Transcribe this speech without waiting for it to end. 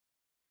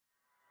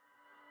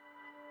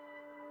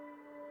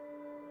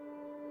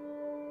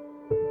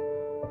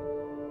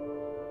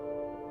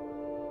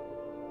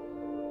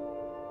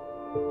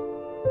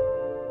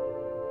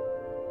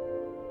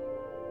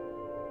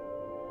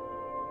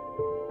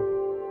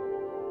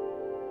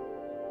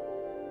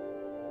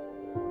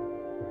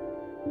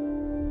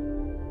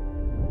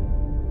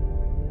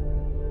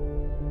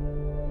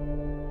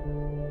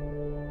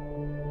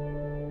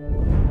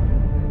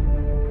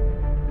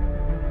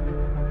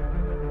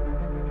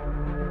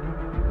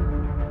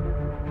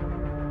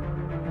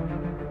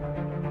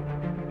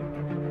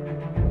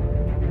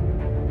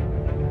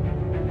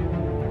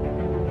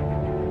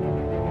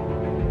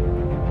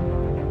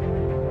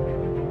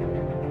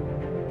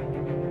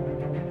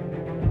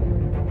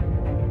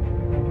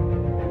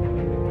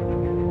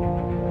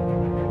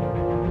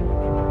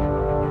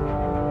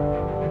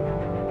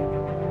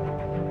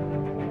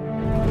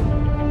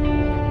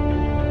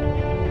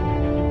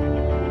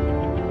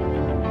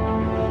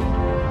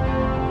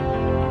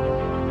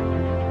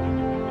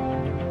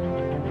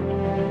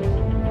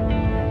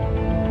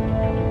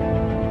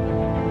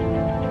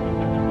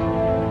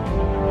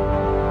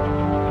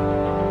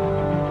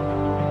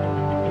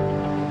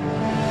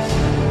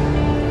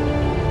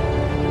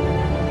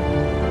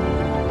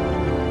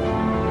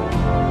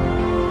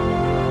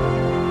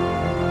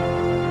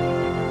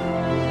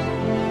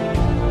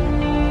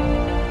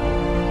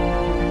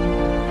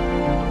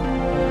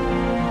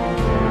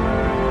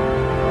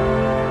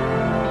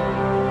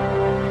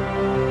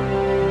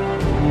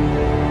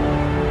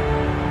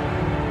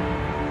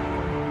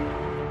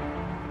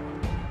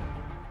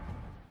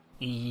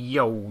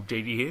old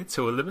JD here,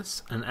 TRL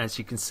Limitless, and as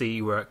you can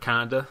see we're at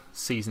Canada,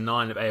 Season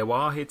 9 of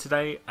AOR here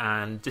today,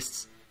 and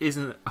this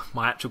isn't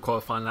my actual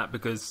qualifying lap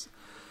because,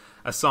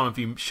 as some of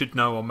you should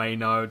know or may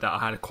know, that I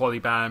had a quali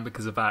ban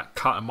because of that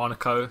cut in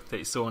Monaco that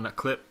you saw in that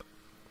clip,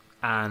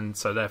 and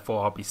so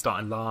therefore I'll be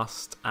starting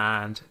last,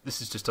 and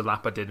this is just a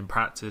lap I did in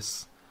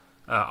practice.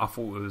 I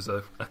thought it was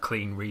a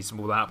clean,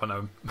 reasonable lap. I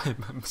know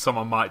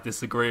someone might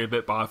disagree a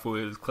bit, but I thought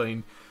it was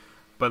clean.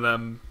 But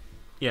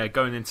yeah,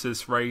 going into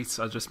this race,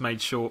 I was just making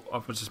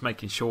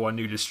sure I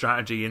knew the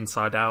strategy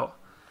inside out,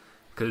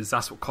 because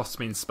that's what cost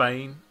me in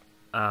Spain.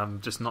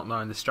 Just not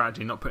knowing the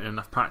strategy, not putting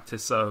enough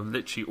practice. So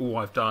literally all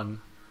I've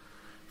done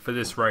for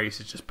this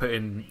race is just put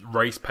in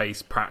race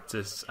pace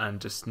practice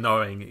and just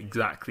knowing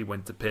exactly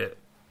when to pit,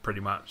 pretty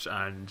much.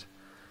 And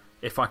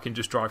if I can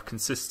just drive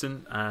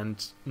consistent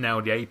and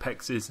nail the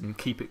apexes and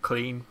keep it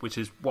clean, which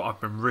is what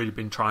I've really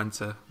been trying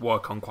to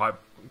work on quite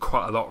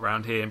a lot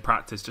around here in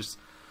practice, just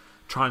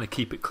trying to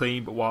keep it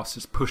clean, but whilst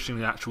just pushing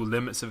the actual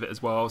limits of it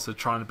as well. So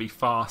trying to be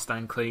fast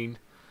and clean.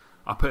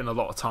 I put in a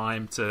lot of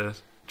time to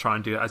try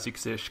and do it. As you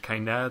can see, a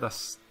chicane there.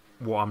 That's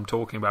what I'm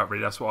talking about,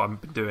 really. That's what I've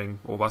been doing,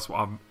 or that's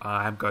what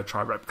I am going to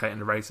try replicating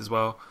the race as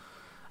well.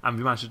 And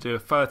we managed to do a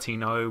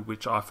 13.0,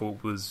 which I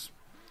thought was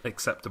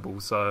acceptable.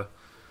 So,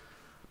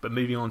 but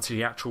moving on to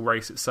the actual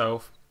race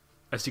itself,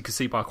 as you can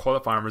see by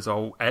qualifying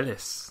result,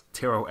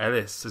 TRL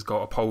Ellis has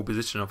got a pole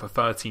position of a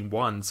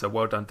 13.1, so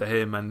well done to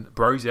him. And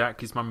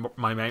Broziak is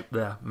my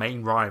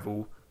main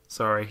rival.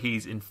 Sorry,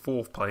 he's in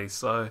 4th place.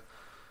 So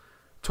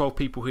 12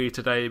 people here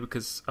today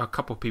because a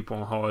couple of people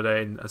on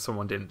holiday and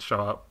someone didn't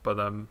show up. But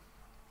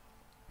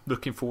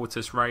looking forward to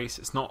this race.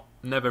 It's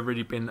never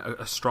really been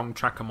a strong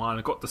track of mine.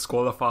 I got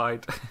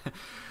disqualified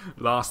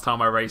last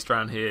time I raced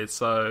around here,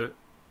 so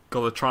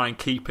got to try and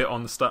keep it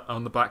on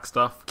the black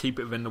stuff, keep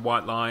it within the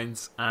white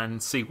lines,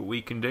 and see what we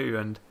can do.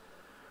 And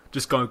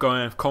just going to go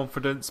in with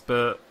confidence.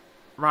 But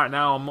right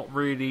now, I'm not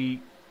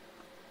really.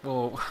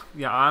 Well,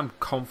 yeah, I'm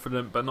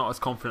confident, but not as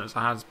confident as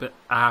I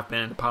have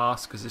been in the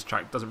past, because this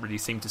track doesn't really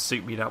seem to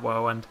suit me that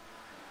well. And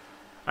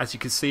as you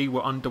can see,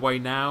 we're underway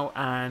now,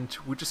 and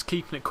we're just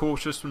keeping it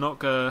cautious. We're not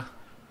gonna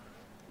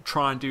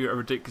try and do a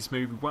ridiculous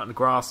move. We went on the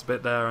grass a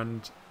bit there,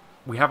 and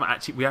we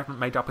haven't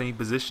made up any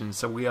positions,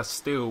 so we are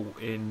still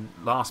in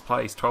last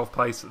place, 12th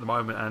place at the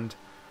moment, and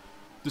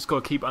just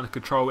got to keep it under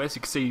control. As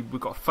you can see,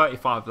 we've got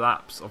 35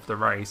 laps of the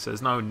race, so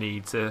there's no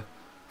need to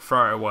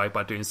throw it away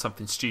by doing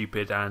something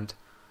stupid. And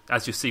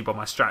as you see by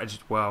my strategy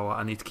as well,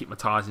 I need to keep my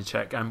tyres in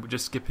check, and we're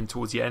just skipping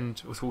towards the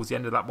end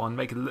of that one,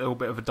 making a little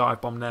bit of a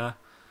dive bomb there.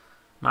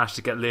 Managed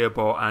to get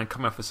Leobot and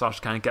come off the side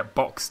chicane and get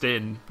boxed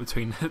in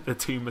between the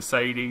two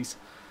Mercedes,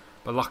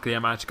 but luckily I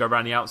managed to go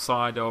around the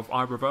outside of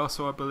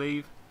iReversal, I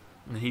believe.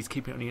 And he's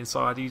keeping it on the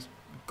inside. He's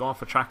gone off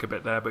the track a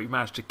bit there, but he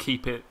managed to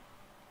keep it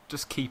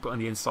on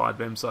the inside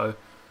of him. So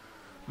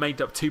made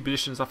up 2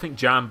 positions. I think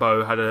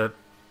Jambo had a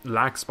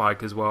lag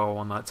spike as well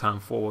on that turn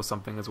 4 or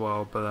something as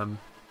well. But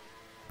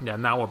yeah,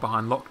 now we're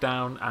behind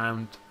lockdown,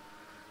 and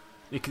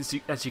you can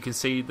see, as you can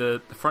see,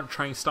 the front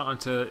train's starting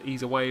to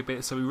ease away a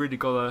bit. So we really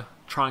got to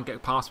try and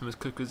get past him as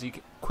quick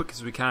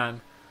as we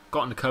can.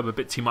 Got on the curb a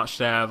bit too much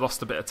there.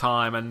 Lost a bit of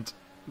time, and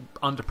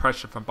under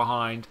pressure from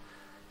behind,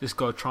 just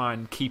got to try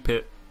and keep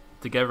it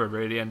together,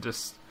 really, and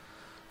just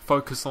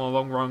focus on the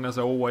long run, as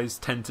I always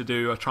tend to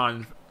do. I try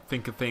and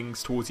think of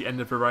things towards the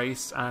end of the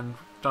race, and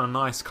done a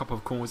nice couple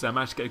of corners there. I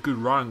managed to get a good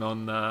run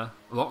on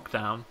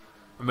lockdown,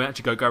 and we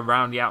actually go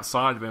around the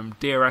outside of him.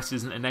 DRS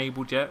isn't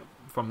enabled yet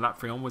from lap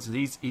 3 onwards, and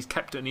he's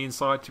kept it on the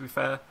inside, to be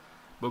fair,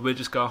 but we're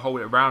just going to hold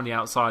it around the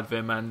outside of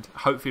him. And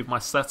hopefully with my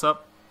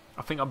setup,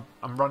 I think I'm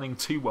running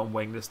 2-1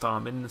 wing this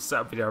time. In the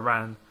setup video I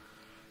ran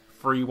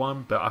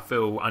 3-1, but I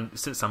feel, and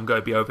since I'm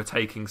going to be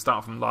overtaking,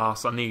 start from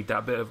last, I need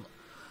that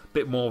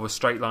bit more of a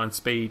straight line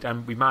speed.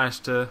 And we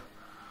managed to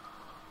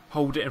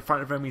hold it in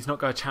front of him. He's not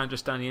going to challenge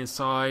us down the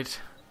inside.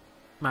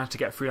 Managed to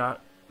get through that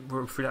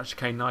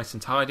chicane nice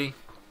and tidy,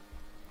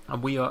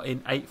 and we are in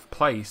 8th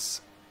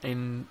place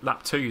in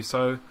lap 2,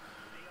 so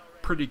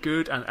pretty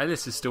good. And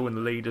Ellis is still in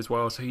the lead as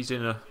well, so he's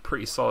doing a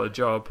pretty solid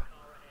job.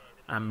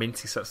 And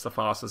Minty sets the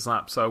fastest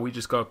lap, so we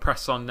just got to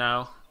press on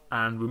now.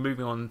 And we're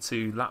moving on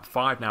to lap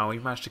 5 now. We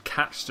managed to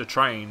catch the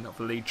train of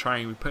the lead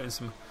train. We put in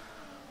some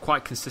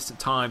quite consistent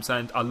times,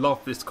 and I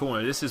love this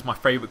corner. This is my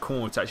favourite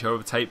corner to actually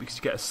overtake, because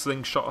you get a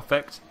slingshot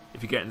effect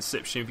if you get in the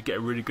slipstream, if you get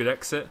a really good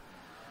exit.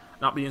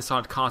 And up the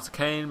inside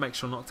Caterham, make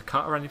sure not to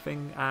cut or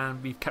anything,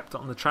 and we've kept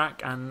it on the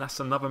track, and that's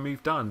another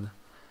move done.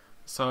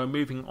 So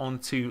moving on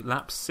to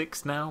lap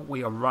 6 now.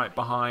 We are right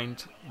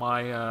behind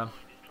my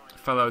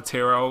fellow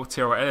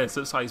TRL Ellis.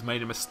 Looks like he's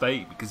made a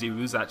mistake, because he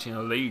was actually in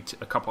the lead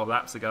a couple of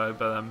laps ago,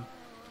 but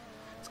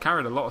he's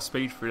carried a lot of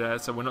speed through there,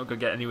 so we're not going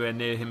to get anywhere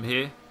near him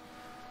here.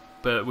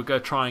 But we're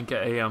going to try and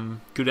get a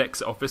good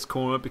exit off this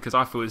corner, because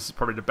I feel this is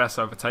probably the best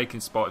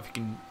overtaking spot. If you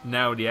can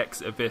nail the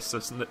exit of this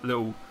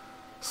little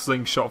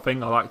slingshot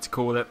thing, I like to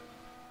call it.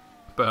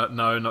 But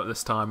no, not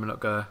this time. We're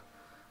not going to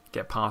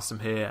get past him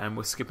here, and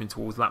we're skipping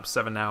towards lap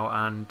 7 now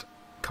and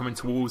coming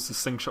towards the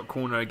slingshot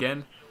corner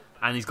again.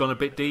 And he's gone a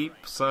bit deep,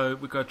 so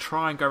we're going to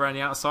try and go around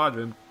the outside of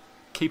him,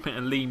 keeping it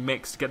in a lean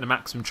mix to get the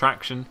maximum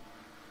traction.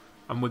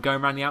 And we're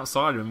going around the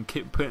outside of him,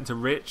 keep putting to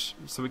Rich,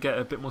 so we get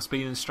a bit more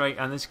speed in straight.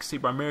 And as you can see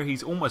by mirror,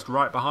 he's almost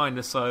right behind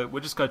us, so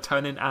we'll just go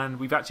turning, and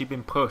we've actually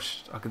been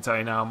pushed, I can tell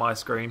you now on my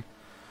screen.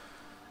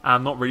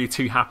 I'm not really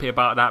too happy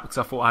about that, because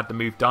I thought I had the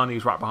move done. He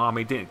was right behind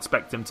me, didn't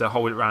expect him to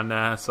hold it around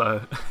there,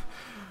 so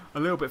a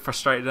little bit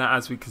frustrated.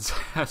 As you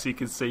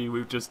can see,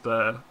 we've just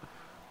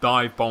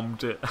dive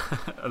bombed it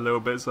a little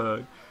bit,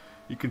 so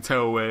you can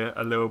tell we're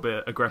a little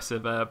bit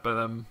aggressive there.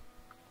 But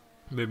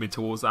moving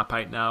towards lap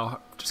 8 now,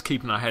 just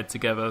keeping our head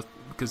together,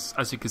 because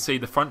as you can see,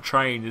 the front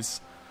train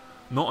is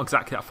not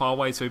exactly that far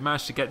away, so we've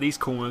managed to get these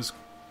corners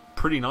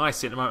pretty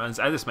nicely at the moment.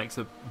 And Ellis makes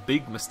a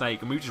big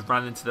mistake, and we just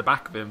ran into the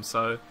back of him,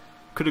 so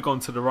could have gone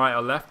to the right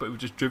or left, but we've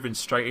just driven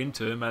straight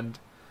into him and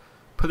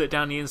put it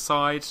down the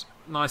inside.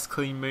 Nice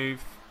clean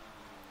move,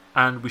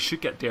 and we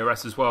should get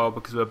DRS as well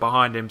because we're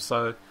behind him,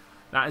 so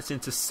that is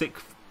into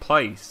 6th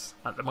place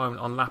at the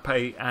moment on lap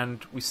 8,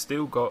 and we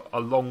still got a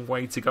long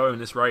way to go in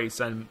this race.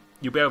 And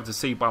you'll be able to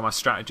see by my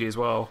strategy as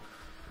well,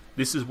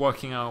 this is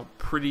working out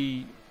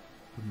pretty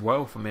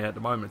well for me at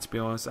the moment, to be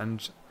honest,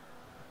 and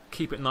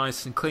keep it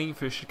nice and clean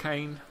for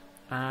chicane,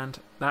 and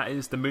that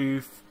is the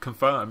move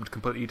confirmed,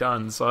 completely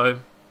done.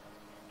 So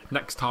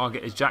next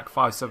target is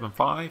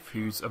Jack575,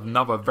 who's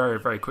another very,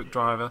 very quick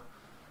driver,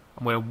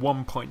 and we're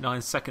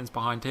 1.9 seconds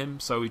behind him,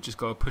 so we just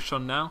got to push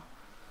on now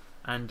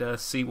and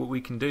see what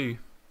we can do.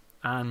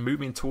 And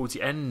moving towards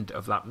the end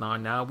of lap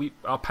 9 now,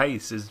 our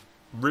pace is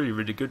really,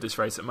 really good this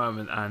race at the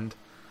moment, and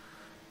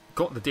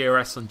got the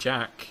DRS on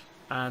Jack,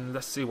 and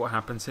let's see what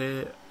happens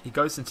here. He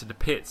goes into the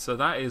pits, so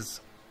that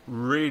is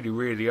really,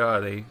 really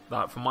early,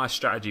 like for my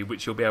strategy,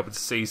 which you'll be able to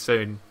see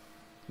soon.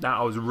 That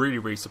I was really,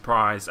 really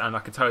surprised, and I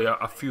can tell you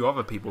a few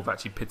other people have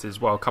actually pitted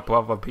as well, a couple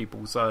other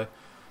people. So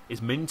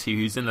it's Minty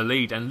who's in the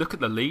lead, and look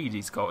at the lead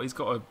he's got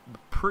a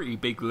pretty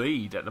big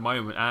lead at the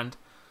moment. And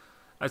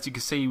as you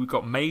can see, we've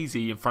got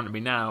Maisie in front of me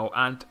now,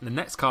 and the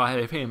next car ahead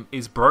of him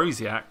is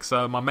Broziak.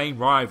 So my main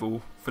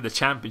rival for the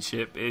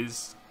championship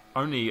is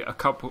only a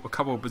couple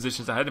of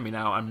positions ahead of me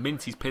now, and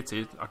Minty's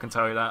pitted, I can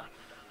tell you that.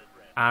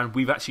 And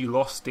we've actually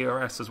lost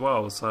DRS as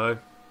well, so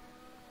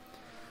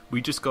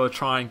we just got to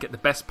try and get the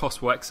best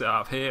possible exit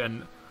out of here.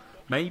 And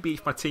maybe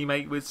if my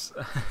teammate was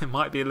it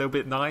might be a little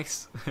bit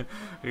nice,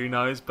 who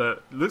knows,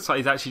 but it looks like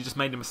he's actually just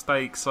made a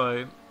mistake.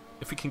 So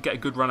if we can get a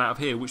good run out of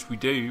here, which we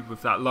do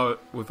with that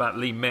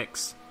lean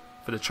mix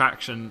for the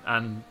traction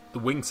and the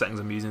wing settings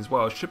I'm using as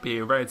well, it should be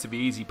a relatively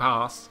easy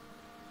pass.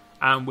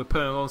 And we're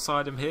putting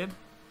alongside him here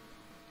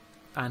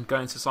and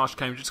going to Sarge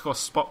Came. We just got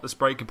to spot this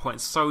braking point.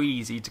 It's so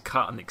easy to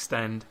cut and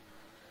extend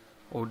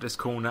or this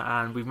corner,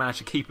 and we've managed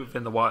to keep it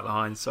within the white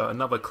line, so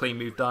another clean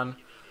move done.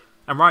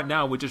 And right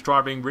now we're just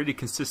driving really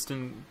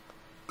consistent,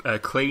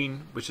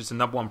 clean, which is the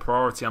 #1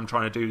 priority I'm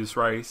trying to do this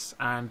race,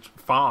 and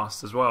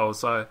fast as well.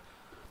 So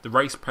the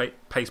race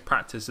pace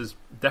practice is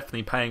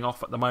definitely paying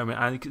off at the moment.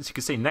 And as you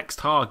can see, next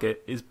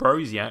target is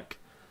Broziak,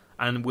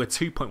 and we're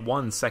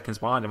 2.1 seconds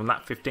behind him on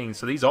lap 15.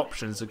 So these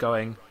options are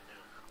going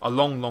a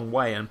long, long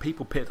way, and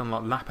people picked on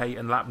like lap 8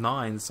 and lap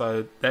 9,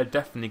 so they're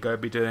definitely going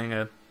to be doing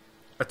a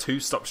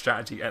 2-stop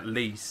strategy at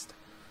least.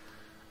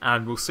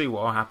 And we'll see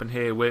what will happen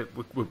here. We're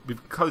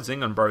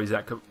closing on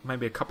Broziak,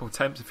 maybe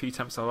a few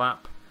attempts a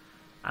lap,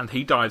 and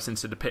he dives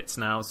into the pits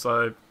now.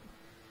 So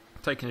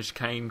taking a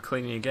chicane,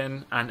 cleaning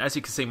again, and as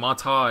you can see, my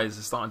tyres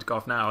are starting to go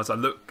off now. As I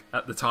look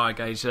at the tyre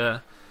gauge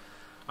there,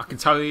 I can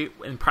tell you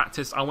in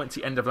practice I went to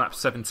the end of lap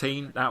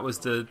 17. That was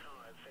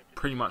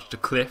pretty much the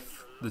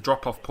cliff, the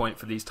drop-off point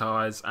for these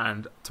tyres,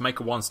 and to make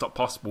a one-stop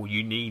possible,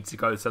 you need to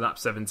go to lap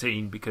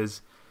 17,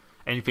 because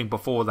anything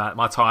before that,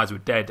 my tyres were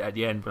dead at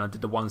the end when I did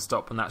the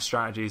one-stop on that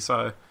strategy.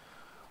 So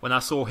when I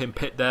saw him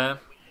pit there,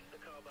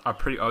 I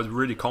was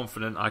really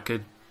confident I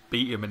could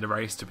beat him in the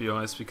race, to be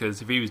honest,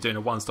 because if he was doing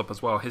a one-stop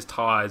as well, his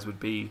tyres would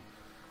be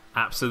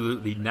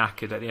absolutely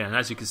knackered at the end. And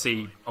as you can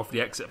see, off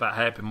the exit of that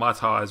hairpin, my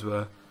tyres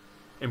were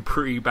in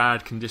pretty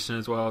bad condition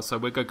as well. So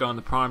we're going to go on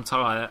the prime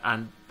tyre,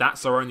 and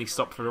that's our only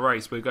stop for the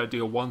race. We're going to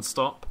do a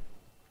one-stop,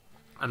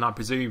 and I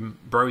presume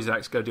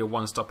Broziak's going to do a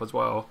one-stop as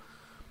well.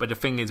 But the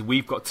thing is,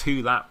 we've got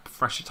 2-lap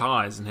fresher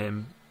tyres than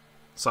him,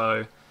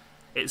 so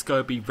it's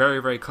going to be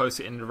very, very close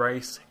in the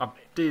race.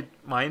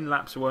 My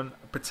in-laps weren't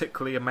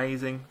particularly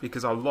amazing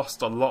because I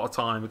lost a lot of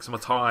time because my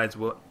tyres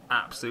were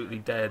absolutely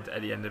dead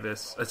at the end of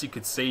this, as you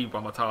could see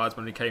by my tyres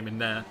when they came in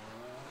there.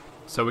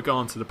 So we're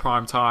going to the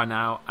prime tyre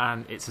now,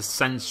 and it's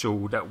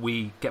essential that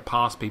we get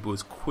past people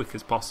as quick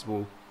as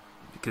possible,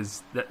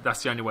 because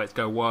that's the only way it's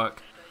going to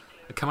work.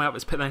 Coming out of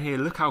this pit lane here,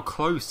 look how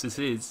close this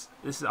is.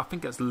 I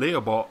think that's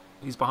Leobot.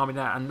 He's behind me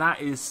there, and that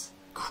is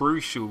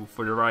crucial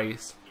for the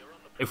race.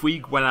 If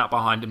we went out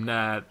behind him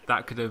there,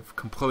 that could have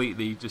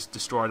completely just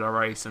destroyed our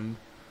race, and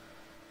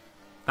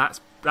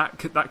that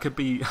could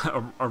be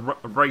a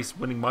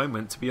race-winning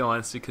moment, to be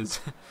honest,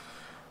 because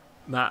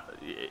that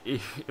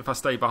if I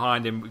stayed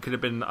behind him, it could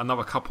have been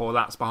another couple of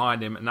laps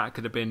behind him, and that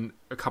could have been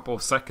a couple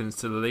of seconds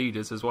to the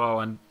leaders as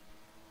well. And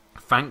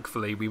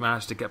thankfully, we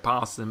managed to get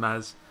past them,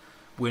 as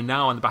we're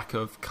now on the back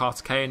of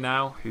Caterham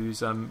now,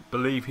 who's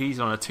believe he's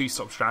on a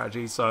 2-stop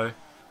strategy. So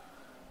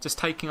just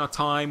taking our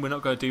time. We're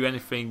not going to do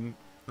anything,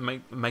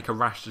 make a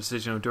rash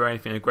decision or do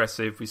anything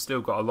aggressive. We've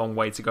still got a long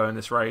way to go in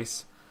this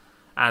race,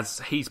 as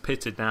he's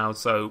pitted now.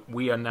 So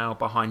we are now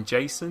behind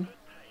Jason.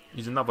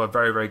 He's another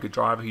very, very good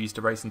driver who used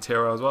to race in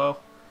TRL as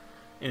well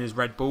in his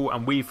Red Bull,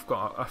 and we've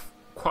got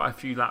quite a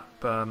few lap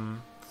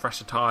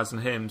fresher tyres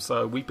than him,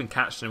 so we've been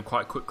catching him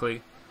quite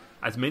quickly,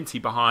 as Minty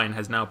behind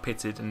has now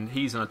pitted and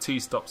he's on a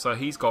 2-stop, so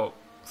he's got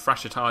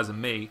fresher tyres than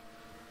me,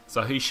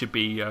 so he should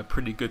be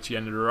pretty good to the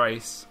end of the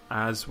race.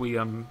 As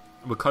we're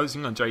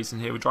closing on Jason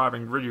here. We're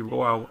driving really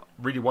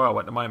well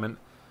at the moment,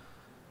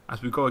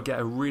 as we've got to get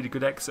a really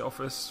good exit off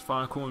this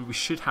final corner. We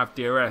should have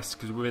DRS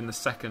because we're in the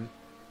second,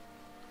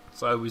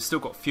 so we've still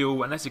got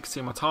fuel, and as you can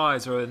see my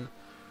tyres are in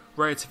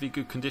relatively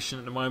good condition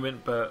at the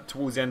moment, but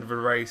towards the end of the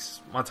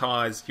race my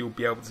tyres, you'll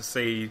be able to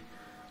see,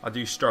 I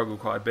do struggle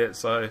quite a bit.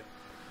 So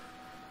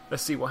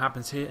let's see what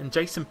happens here. And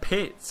Jason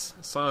pits,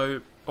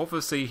 so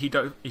obviously he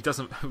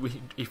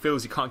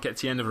feels he can't get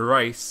to the end of the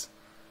race,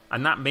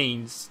 and that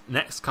means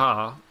next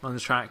car on the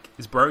track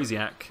is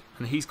Broziak,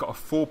 and he's got a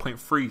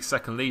 4.3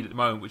 second lead at the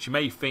moment, which you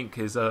may think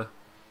is a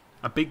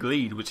big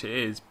lead, which it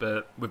is,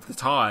 but with the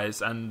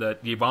tyres and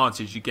the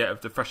advantage you get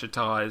of the fresher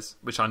tyres,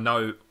 which I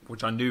knew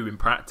in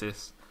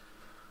practice,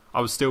 I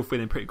was still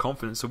feeling pretty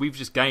confident. So we've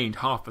just gained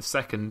half a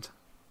second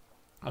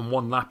on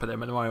one lap of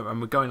them at the moment,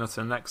 and we're going on to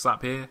the next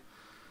lap here,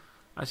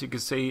 as you can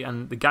see,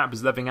 and the gap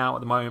is leveling out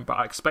at the moment, but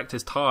I expect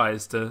his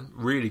tyres to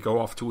really go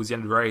off towards the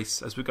end of the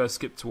race as we go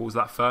skip towards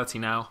lap 30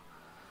 now.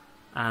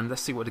 And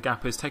let's see what the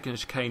gap is. Taking the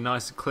chicane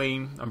nice and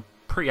clean. I'm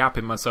pretty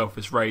happy with myself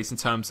this race in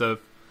terms of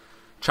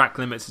track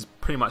limits. Has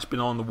pretty much been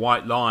on the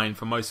white line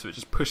for most of it,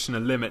 just pushing the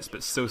limits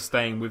but still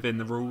staying within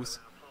the rules.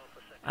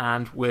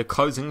 And we're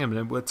closing in,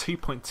 and we're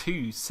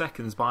 2.2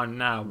 seconds behind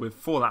now with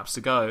 4 laps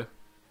to go.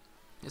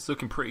 It's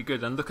looking pretty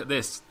good, and look at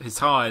this. His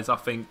tyres, I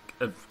think,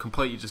 have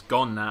completely just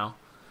gone now,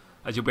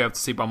 as you'll be able to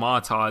see by my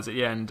tyres at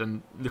the end.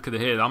 And look at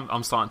it here,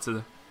 I'm starting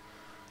to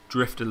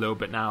drift a little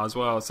bit now as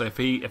well. So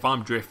if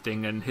I'm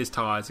drifting, and his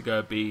tyres are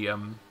going to be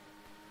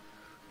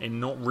in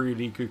not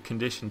really good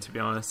condition, to be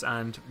honest.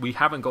 And we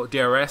haven't got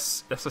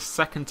DRS. That's the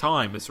second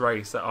time this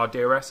race that our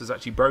DRS is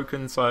actually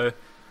broken, so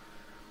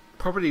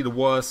probably the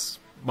worst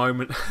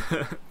moment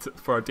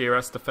for our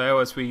DRS to fail,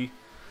 as we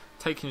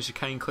taking the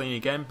chicane clean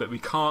again, but we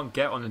can't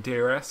get on the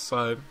DRS,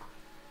 so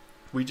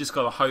we just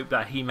got to hope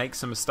that he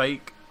makes a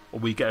mistake, or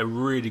we get a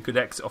really good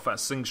exit off that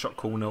slingshot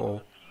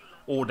corner,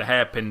 or the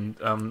hairpin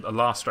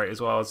last straight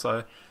as well.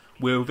 So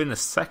we're within a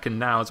second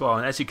now as well,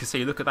 and as you can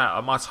see, look at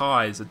that, my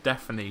tyres are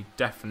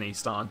definitely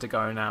starting to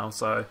go now.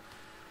 So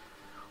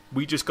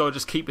we just got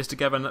to keep this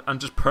together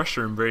and just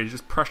pressure him, really.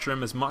 Just pressure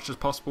him as much as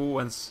possible.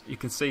 And you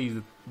can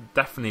see,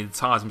 definitely the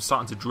tyres, I'm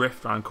starting to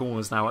drift around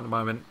corners now at the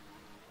moment.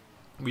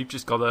 We've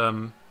just got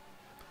to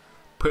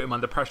put him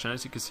under pressure. And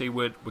as you can see,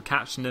 we're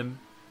catching him.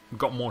 We've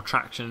got more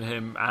traction in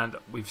him, and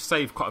we've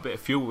saved quite a bit of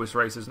fuel this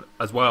race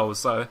as well.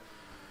 So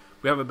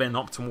we haven't been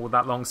optimal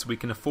that long, so we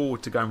can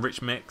afford to go in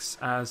rich mix.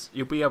 As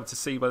you'll be able to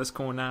see by this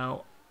corner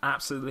now,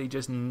 absolutely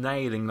just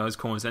nailing those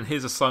corners. And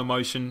here's a slow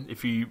motion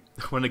if you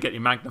want to get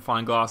your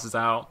magnifying glasses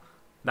out.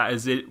 That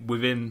is it,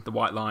 within the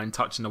white line,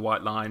 touching the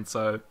white line.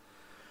 So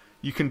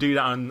you can do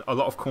that on a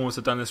lot of corners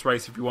I've done this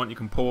race. If you want, you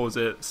can pause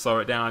it, slow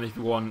it down if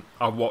you want.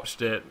 I've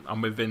watched it,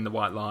 I'm within the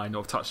white line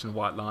or touching the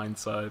white line.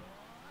 So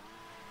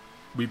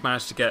we've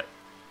managed to get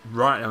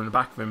right on the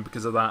back of him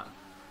because of that,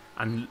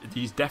 and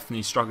he's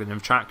definitely struggling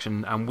with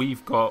traction, and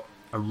we've got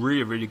a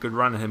really good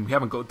run of him. We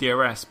haven't got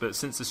DRS, but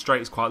since the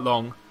straight is quite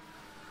long,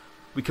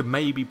 we could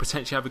maybe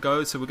potentially have a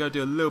go. So we're going to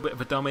do a little bit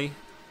of a dummy.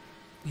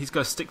 He's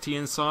going to stick to the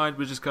inside.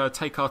 We're just going to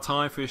take our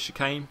time for his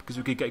chicane because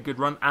we could get a good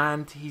run,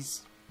 and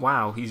he's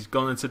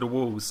gone into the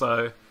wall.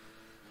 So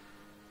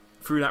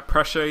through that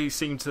pressure, he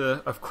seemed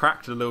to have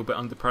cracked a little bit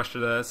under pressure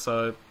there.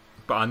 So,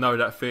 but I know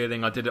that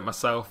feeling. I did it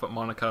myself at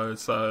Monaco.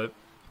 So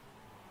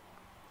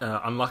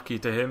unlucky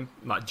to him,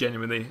 like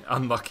genuinely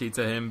unlucky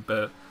to him,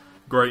 but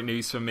great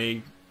news for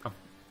me.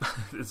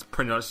 It's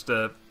pretty much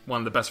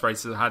one of the best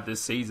races I've had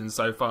this season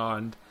so far,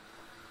 and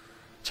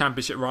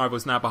championship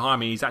rivals now behind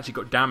me. He's actually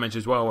got damage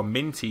as well, and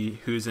Minty,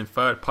 who's in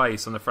third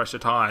place on the fresher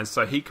tyres,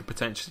 so he could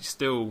potentially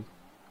still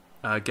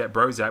get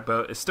Broziak,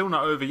 but it's still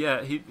not over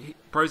yet.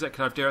 Broziak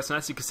could have DRS, and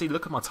as you can see,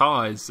 look at my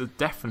tyres. They're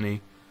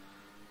definitely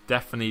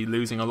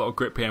losing a lot of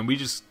grip here, and we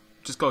just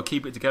got to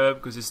keep it together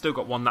because we've still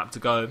got one lap to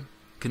go.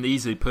 Can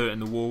easily put it in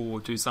the wall or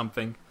do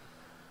something.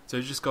 So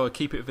you just got to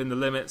keep it within the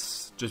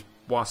limits, just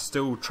while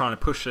still trying to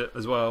push it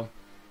as well.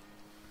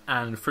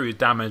 And through his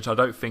damage, I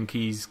don't think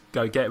he's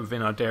going to get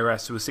within our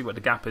DRS, so we'll see what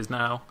the gap is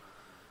now.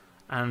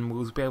 And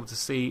we'll be able to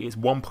see it's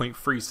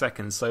 1.3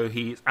 seconds, so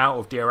he's out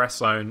of DRS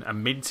zone,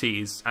 and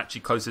Minty is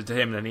actually closer to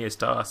him than he is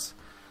to us.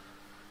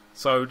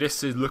 So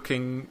this is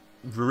looking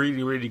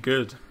really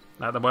good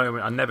at the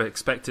moment. I never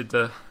expected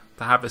to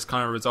have this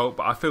kind of result,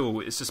 but I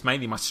feel it's just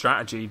mainly my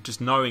strategy,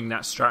 just knowing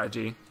that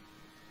strategy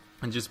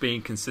and just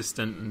being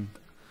consistent and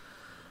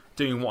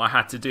doing what I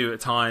had to do at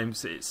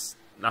times.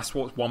 That's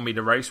what won me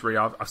the race, really.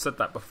 I've said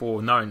that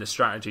before. Knowing the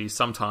strategy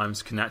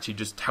sometimes can actually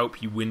just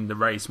help you win the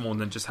race more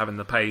than just having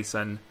the pace,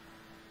 and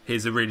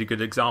here's a really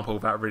good example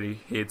of that really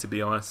here, to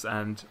be honest.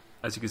 And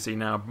as you can see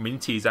now,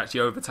 Minty's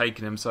actually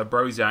overtaken him, so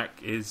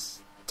Broziak's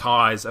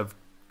tyres have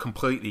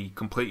completely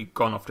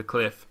gone off the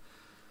cliff.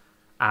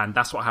 And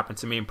that's what happened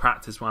to me in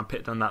practice when I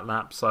pitted on that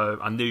lap, so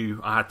I knew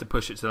I had to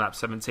push it to lap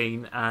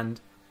 17, and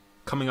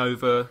coming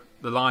over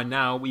the line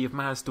now, we have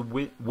managed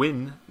to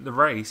win the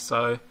race.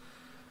 So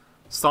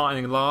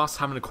starting last,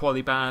 having a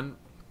quali ban,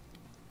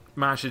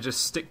 managed to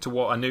just stick to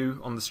what I knew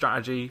on the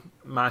strategy,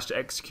 managed to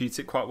execute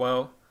it quite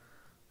well,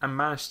 and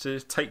managed to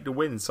take the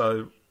win.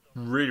 So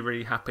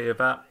really happy with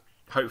that.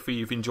 Hopefully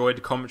you've enjoyed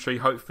the commentary.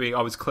 Hopefully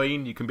I was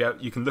clean. You can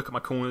look at my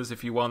corners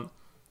if you want.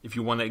 If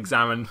you want to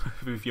examine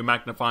with your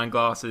magnifying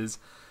glasses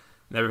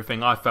and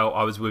everything, I felt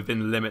I was within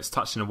the limits,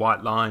 touching the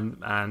white line,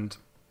 and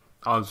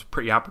I was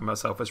pretty happy with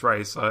myself this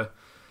race. So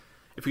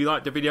if you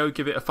liked the video,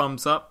 give it a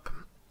thumbs up.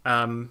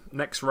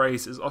 Next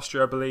race is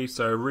Austria, I believe,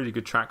 so a really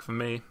good track for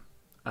me.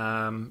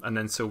 And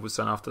then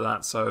Silverstone after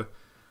that. So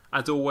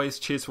as always,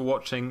 cheers for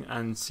watching,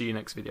 and see you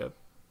next video.